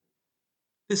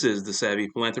This is the Savvy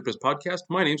Philanthropist Podcast.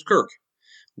 My name's Kirk.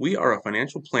 We are a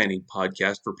financial planning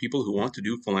podcast for people who want to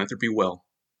do philanthropy well.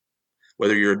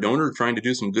 Whether you're a donor trying to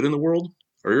do some good in the world,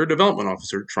 or you're a development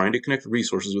officer trying to connect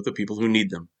resources with the people who need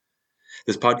them.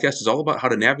 This podcast is all about how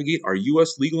to navigate our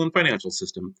U.S. legal and financial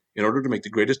system in order to make the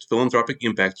greatest philanthropic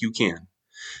impact you can.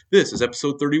 This is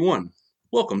episode 31.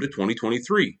 Welcome to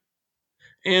 2023.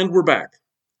 And we're back.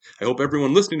 I hope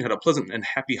everyone listening had a pleasant and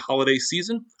happy holiday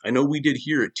season. I know we did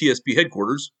here at TSP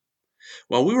headquarters.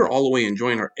 While we were all away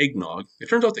enjoying our eggnog, it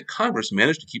turns out that Congress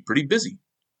managed to keep pretty busy.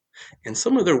 And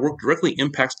some of their work directly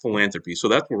impacts philanthropy, so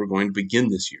that's where we're going to begin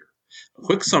this year. A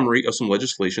quick summary of some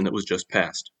legislation that was just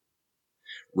passed.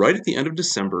 Right at the end of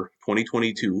December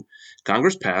 2022,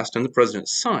 Congress passed and the President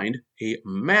signed a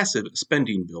massive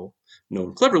spending bill,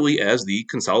 known cleverly as the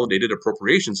Consolidated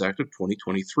Appropriations Act of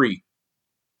 2023.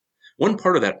 One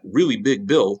part of that really big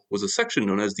bill was a section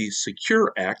known as the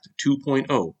Secure Act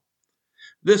 2.0.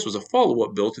 This was a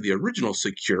follow-up bill to the original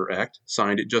Secure Act,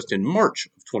 signed just in March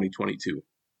of 2022.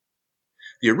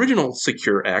 The original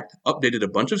Secure Act updated a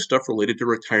bunch of stuff related to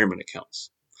retirement accounts.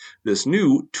 This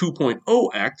new 2.0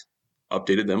 Act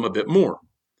updated them a bit more.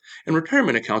 And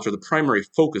retirement accounts are the primary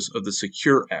focus of the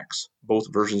Secure Acts,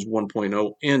 both versions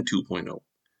 1.0 and 2.0.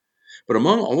 But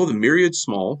among all of the myriad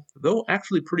small, though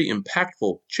actually pretty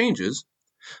impactful changes,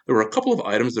 there were a couple of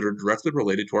items that are directly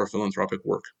related to our philanthropic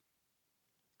work.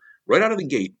 Right out of the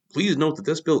gate, please note that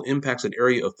this bill impacts an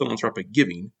area of philanthropic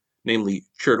giving, namely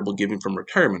charitable giving from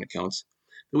retirement accounts,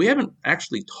 that we haven't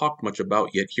actually talked much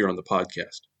about yet here on the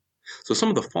podcast. So some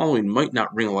of the following might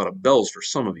not ring a lot of bells for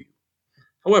some of you.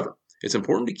 However, it's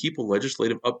important to keep a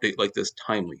legislative update like this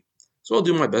timely, so I'll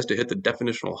do my best to hit the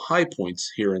definitional high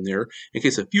points here and there in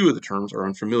case a few of the terms are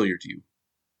unfamiliar to you.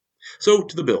 So,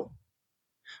 to the bill.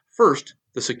 First,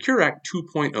 the Secure Act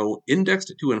 2.0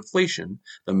 indexed to inflation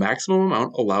the maximum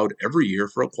amount allowed every year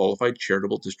for a qualified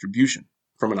charitable distribution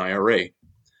from an IRA. A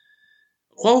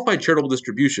qualified charitable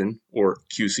distribution, or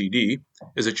QCD,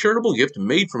 is a charitable gift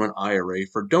made from an IRA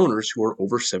for donors who are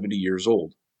over 70 years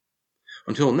old.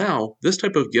 Until now, this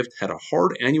type of gift had a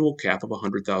hard annual cap of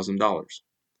 $100,000.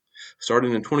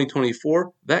 Starting in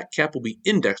 2024, that cap will be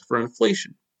indexed for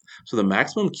inflation, so the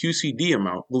maximum QCD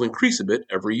amount will increase a bit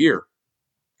every year.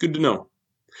 Good to know.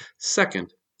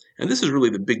 Second, and this is really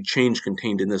the big change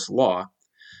contained in this law,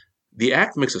 the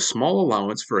Act makes a small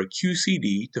allowance for a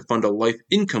QCD to fund a life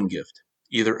income gift,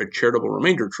 either a charitable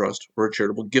remainder trust or a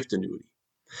charitable gift annuity.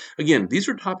 Again, these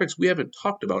are topics we haven't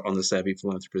talked about on the Savvy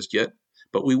Philanthropist yet,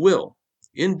 but we will,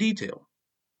 in detail.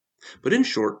 But in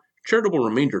short, charitable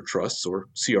remainder trusts, or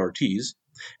CRTs,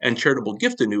 and charitable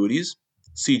gift annuities,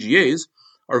 CGAs,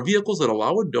 are vehicles that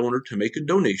allow a donor to make a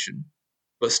donation,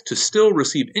 but to still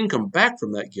receive income back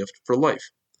from that gift for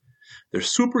life. They're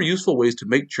super useful ways to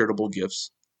make charitable gifts,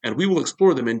 and we will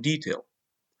explore them in detail.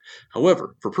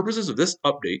 However, for purposes of this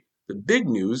update, the big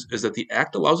news is that the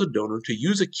Act allows a donor to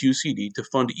use a QCD to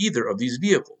fund either of these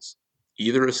vehicles,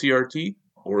 either a CRT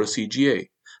or a CGA.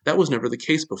 That was never the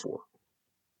case before.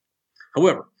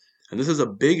 However, and this is a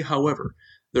big however,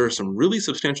 there are some really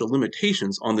substantial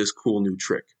limitations on this cool new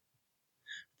trick.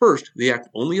 First, the Act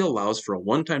only allows for a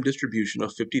one-time distribution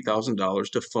of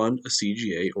 $50,000 to fund a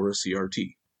CGA or a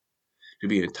CRT. To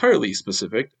be entirely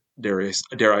specific, dare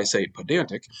I say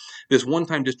pedantic, this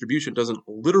one-time distribution doesn't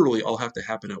literally all have to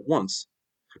happen at once,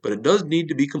 but it does need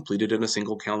to be completed in a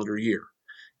single calendar year,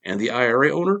 and the IRA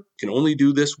owner can only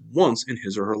do this once in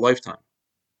his or her lifetime.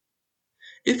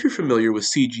 If you're familiar with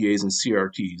CGAs and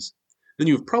CRTs, then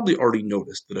you've probably already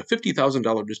noticed that a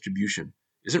 $50,000 distribution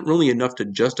isn't really enough to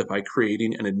justify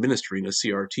creating and administering a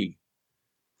CRT.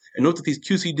 And note that these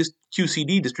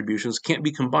QCD distributions can't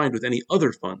be combined with any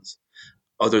other funds,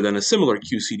 other than a similar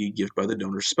QCD gift by the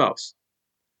donor's spouse.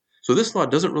 So this law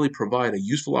doesn't really provide a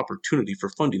useful opportunity for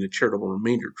funding a charitable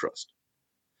remainder trust.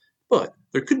 But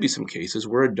there could be some cases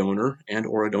where a donor and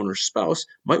or a donor's spouse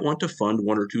might want to fund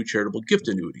one or two charitable gift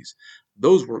annuities.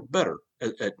 Those work better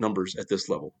at numbers at this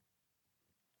level.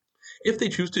 If they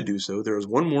choose to do so, there is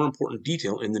one more important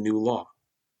detail in the new law.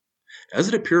 As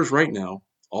it appears right now,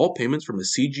 all payments from a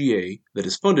CGA that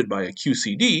is funded by a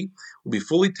QCD will be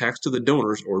fully taxed to the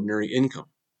donor's ordinary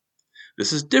income.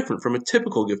 This is different from a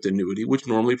typical gift annuity, which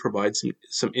normally provides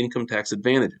some income tax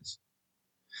advantages.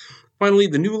 Finally,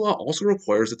 the new law also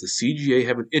requires that the CGA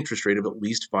have an interest rate of at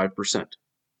least 5%.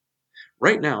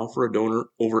 Right now, for a donor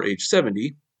over age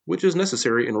 70, which is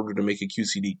necessary in order to make a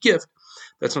QCD gift,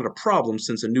 that's not a problem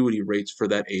since annuity rates for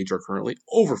that age are currently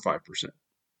over 5%.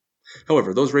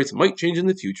 However, those rates might change in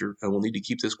the future, and we'll need to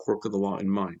keep this quirk of the law in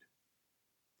mind.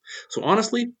 So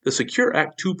honestly, the Secure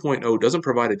Act 2.0 doesn't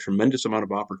provide a tremendous amount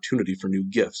of opportunity for new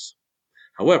gifts.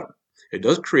 However, it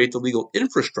does create the legal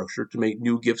infrastructure to make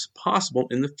new gifts possible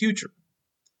in the future.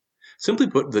 Simply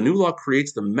put, the new law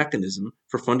creates the mechanism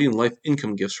for funding life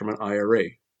income gifts from an IRA.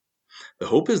 The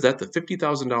hope is that the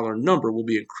 $50,000 number will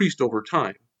be increased over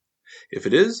time. If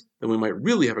it is, then we might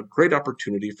really have a great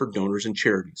opportunity for donors and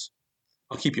charities.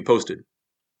 I'll keep you posted.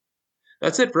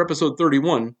 That's it for episode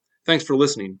 31. Thanks for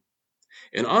listening.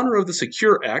 In honor of the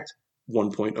Secure Act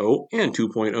 1.0 and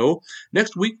 2.0,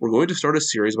 next week we're going to start a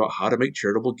series about how to make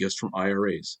charitable gifts from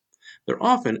IRAs. They're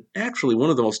often actually one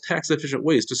of the most tax-efficient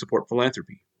ways to support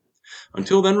philanthropy.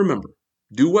 Until then, remember,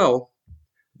 do well,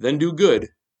 then do good,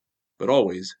 but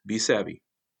always be savvy.